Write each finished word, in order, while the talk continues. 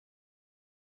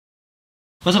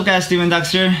What's up guys, Steven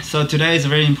Ducks here. So today is a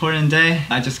very important day.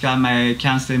 I just got my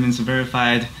account statements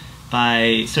verified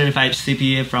by certified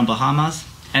CPA from Bahamas.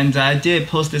 And I did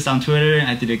post this on Twitter.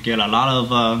 I did get a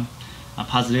lot of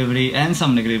positivity and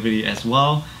some negativity as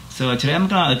well. So today I'm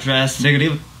going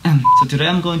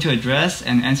to address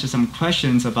and answer some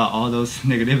questions about all those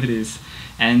negativities.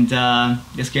 And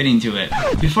let's get into it.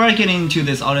 Before I get into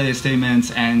this audited statements,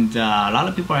 and a lot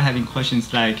of people are having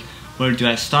questions like, where do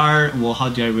I start? Well, how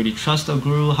do I really trust a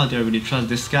guru? How do I really trust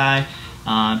this guy?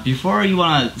 Before you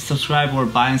want to subscribe or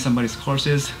buy in somebody's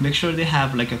courses, make sure they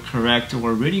have like a correct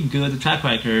or really good track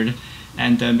record,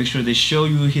 and make sure they show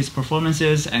you his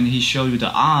performances and he show you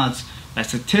the odds, like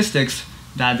statistics,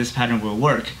 that this pattern will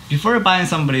work. Before buying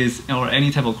somebody's or any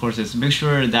type of courses, make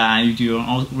sure that you do your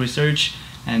own research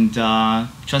and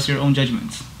trust your own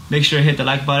judgments. Make sure to hit the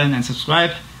like button and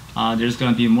subscribe. There's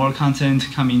going to be more content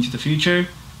coming into the future.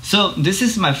 So this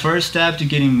is my first step to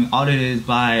getting audited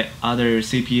by other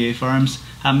CPA firms.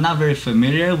 I'm not very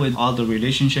familiar with all the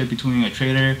relationship between a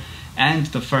trader and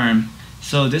the firm.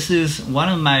 So this is one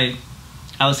of my,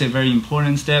 I would say, very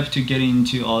important steps to get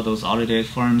into all those audited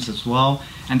firms as well.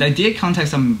 And I did contact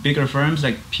some bigger firms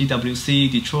like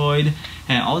PwC, Detroit,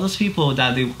 and all those people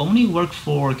that they only work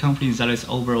for companies that is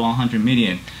over 100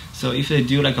 million. So if they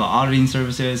do like auditing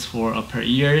services for per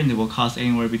year, it will cost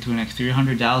anywhere between like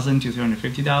 300,000 to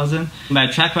 350,000. My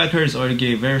track record is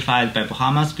already verified by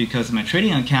Bahamas because my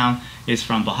trading account is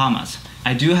from Bahamas.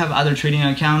 I do have other trading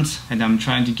accounts and I'm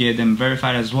trying to get them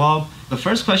verified as well. The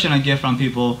first question I get from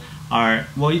people are,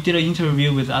 well, you did an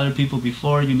interview with other people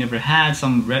before, you never had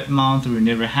some red month or you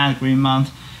never had green month.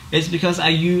 It's because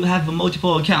you have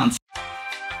multiple accounts.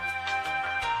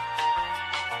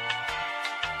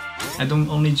 I don't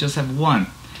only just have one.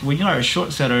 When you are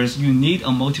short sellers, you need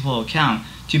a multiple account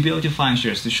to be able to find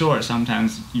shares to short.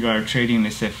 Sometimes you are trading,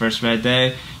 let's say first red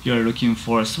day, you're looking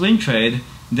for a swing trade,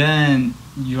 then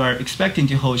you are expecting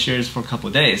to hold shares for a couple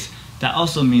days. That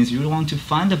also means you want to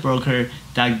find a broker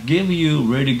that give you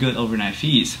really good overnight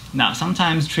fees. Now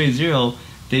sometimes TradeZero,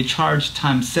 they charge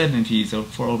 ×7 fees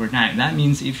for overnight. That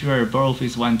means if your borrow fee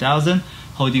is 1,000,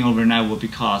 holding overnight will be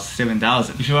cost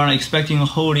 7,000. If you are expecting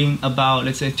holding about,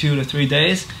 let's say 2 to 3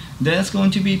 days, then it's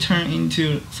going to be turned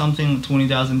into something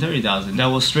 20,000, 30,000. That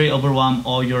will straight overwhelm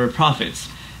all your profits.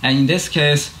 And in this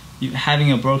case, having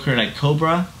a broker like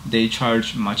Cobra, they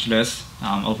charge much less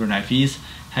overnight fees.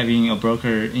 Having a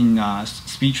broker in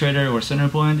Speed Trader or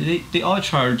Centerpoint, they all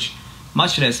charge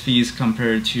much less fees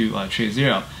compared to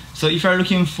TradeZero. So if you're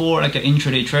looking for like an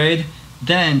intraday trade,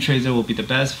 then TradeZero will be the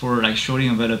best for like shorting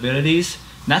availabilities.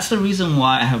 That's the reason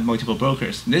why I have multiple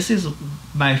brokers. This is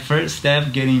my first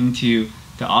step getting into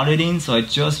the auditing. So I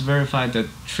just verified the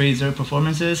TradeZero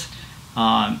performances.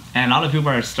 And a lot of people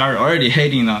are already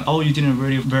hating on, oh, you didn't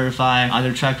really verify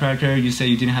other track record. You said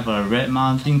you didn't have a red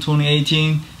month in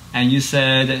 2018. And you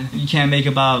said you can make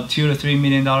about $2 to $3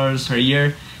 million per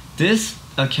year. This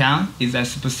account is I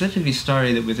specifically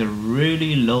started with a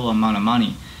really low amount of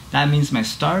money. That means my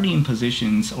starting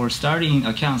positions or starting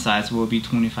account size will be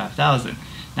 25,000.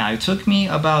 Now it took me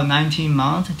about 19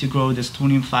 months to grow this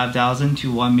 25,000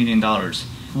 to $1 million.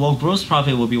 Well, gross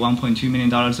profit will be $1.2 million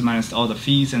minus all the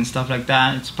fees and stuff like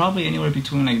that. It's probably anywhere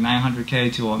between like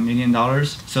 900K to $1 million.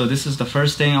 So this is the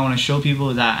first thing I want to show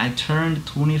people, that I turned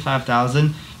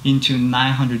 25,000 into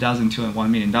 900,000 to $1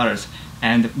 million.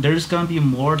 And there's gonna be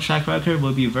more track record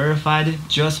will be verified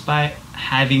just by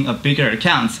having a bigger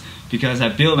accounts, because I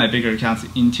build my bigger accounts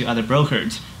into other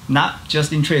brokers, not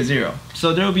just in TradeZero.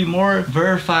 So there will be more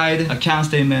verified account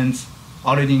statements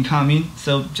auditing coming,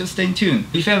 so just stay tuned.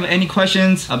 If you have any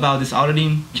questions about this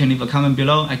auditing, you can leave a comment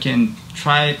below. I can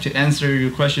try to answer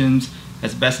your questions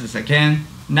as best as I can.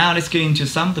 Now let's get into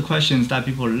some of the questions that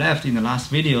people left in the last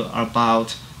video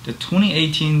about the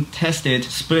 2018 tested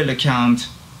split account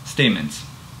statements.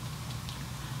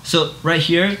 So right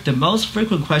here, the most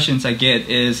frequent questions I get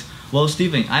is, well,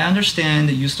 Steven, I understand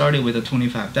you started with a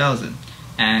 25,000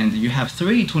 and you have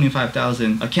 3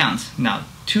 25,000 accounts. Now,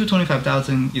 2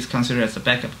 25,000 is considered as a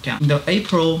backup account. In the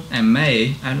April and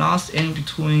May, I lost in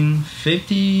between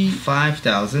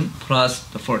 55,000 plus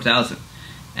the 4,000.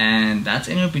 And that's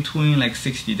in between like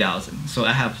 60,000. So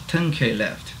I have 10K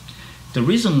left. The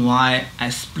reason why I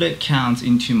split counts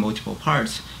into multiple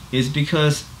parts is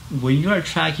because when you are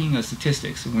tracking a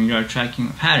statistics, when you are tracking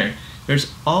a pattern,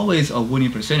 there's always a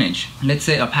winning percentage. Let's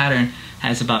say a pattern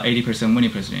has about 80%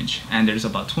 winning percentage and there's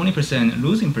about 20%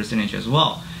 losing percentage as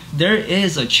well. There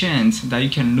is a chance that you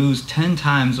can lose 10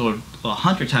 times or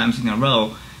 100 times in a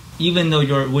row even though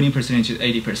your winning percentage is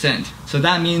 80%. So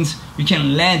that means you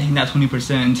can land in that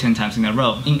 20% 10 times in a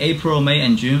row. In April, May,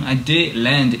 and June, I did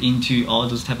land into all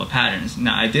those type of patterns.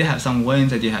 Now, I did have some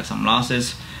wins, I did have some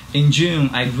losses. In June,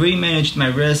 I re-managed my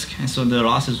risk, and so the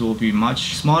losses will be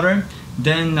much smaller.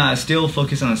 Then still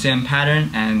focus on the same pattern,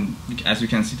 and as you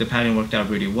can see, the pattern worked out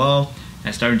really well.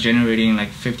 I started generating like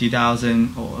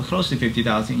 50,000 or close to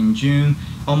 50,000 in June,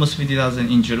 almost 50,000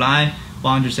 in July,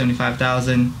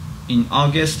 175,000 in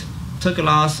August. Took a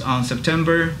loss on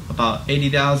September, about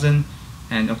 80,000,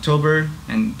 and October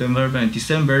and November and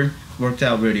December worked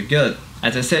out really good.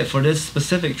 As I said, for this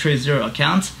specific Trade Zero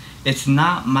account, it's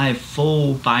not my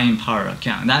full buying power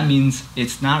account. That means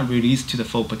it's not released to the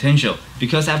full potential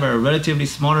because I have a relatively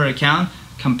smaller account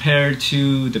compared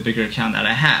to the bigger account that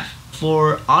I have.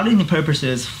 For auditing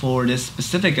purposes, for this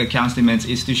specific account statements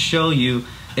is to show you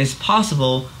it's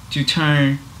possible to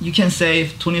turn, you can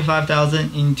save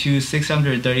 25,000 into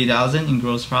 630,000 in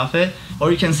gross profit,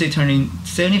 or you can say turning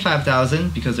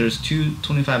 75,000 because there's two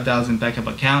 25,000 backup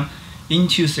account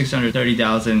into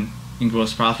 630,000 in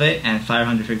gross profit and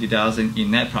 550,000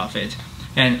 in net profit.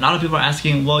 And a lot of people are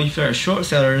asking, well, if you're short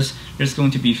sellers, there's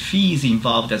going to be fees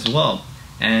involved as well.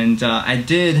 And I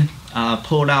did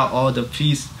pull out all the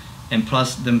fees and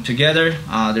plus them together.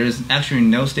 There's actually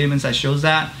no statements that shows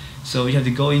that. So you have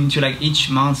to go into like each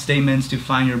month statements to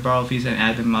find your borrow fees and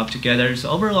add them up together. So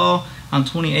overall, on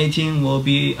 2018 will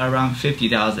be around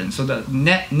 50,000. So the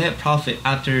net profit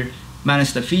after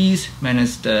minus the fees,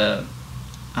 minus the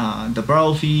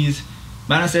borrow fees,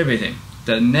 minus everything,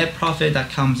 the net profit that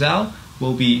comes out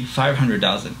will be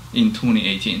 500,000 in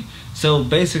 2018. So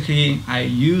basically, I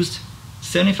used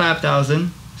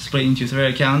 75,000 split into 3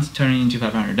 accounts, turning into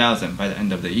 500,000 by the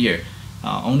end of the year.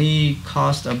 Only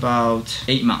cost about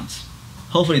 8 months.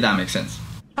 Hopefully that makes sense.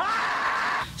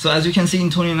 So as you can see in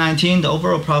 2019, the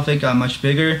overall profit got much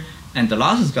bigger and the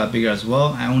losses got bigger as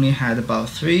well. I only had about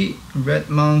 3 red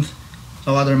months,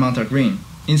 all other months are green.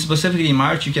 In specifically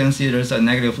March, you can see there's a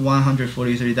negative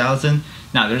 143,000.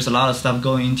 Now there's a lot of stuff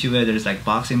going into it. There's like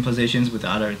boxing positions with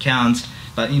other accounts.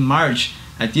 But in March,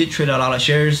 I did trade a lot of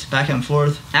shares back and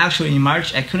forth. Actually in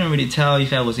March, I couldn't really tell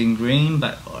if I was in green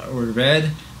or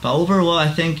red. But overall, I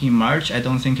think in March, I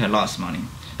don't think I lost money.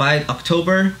 By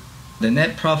October, the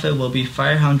net profit will be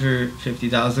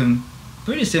 550,000,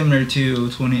 pretty similar to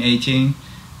 2018.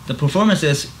 The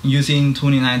performances using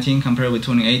 2019 compared with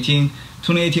 2018.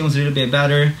 2018 was a little bit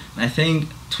better. I think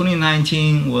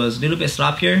 2019 was a little bit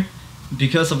sloppier.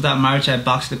 Because of that March, I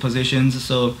boxed the positions.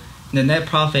 So the net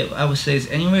profit, I would say, is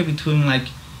anywhere between like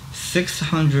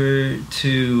 600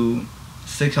 to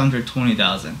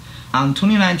 620,000. On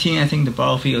 2019, I think the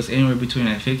borrow fee was anywhere between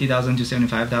like 50,000 to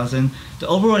 75,000. The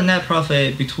overall net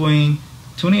profit between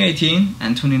 2018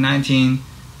 and 2019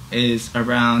 is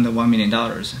around $1 million.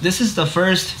 This is the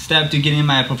first step to getting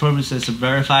my performances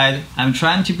verified. I'm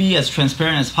trying to be as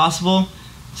transparent as possible.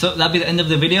 So that'll be the end of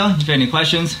the video. If you have any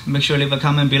questions, make sure to leave a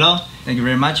comment below. Thank you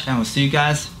very much, and we'll see you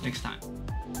guys next time.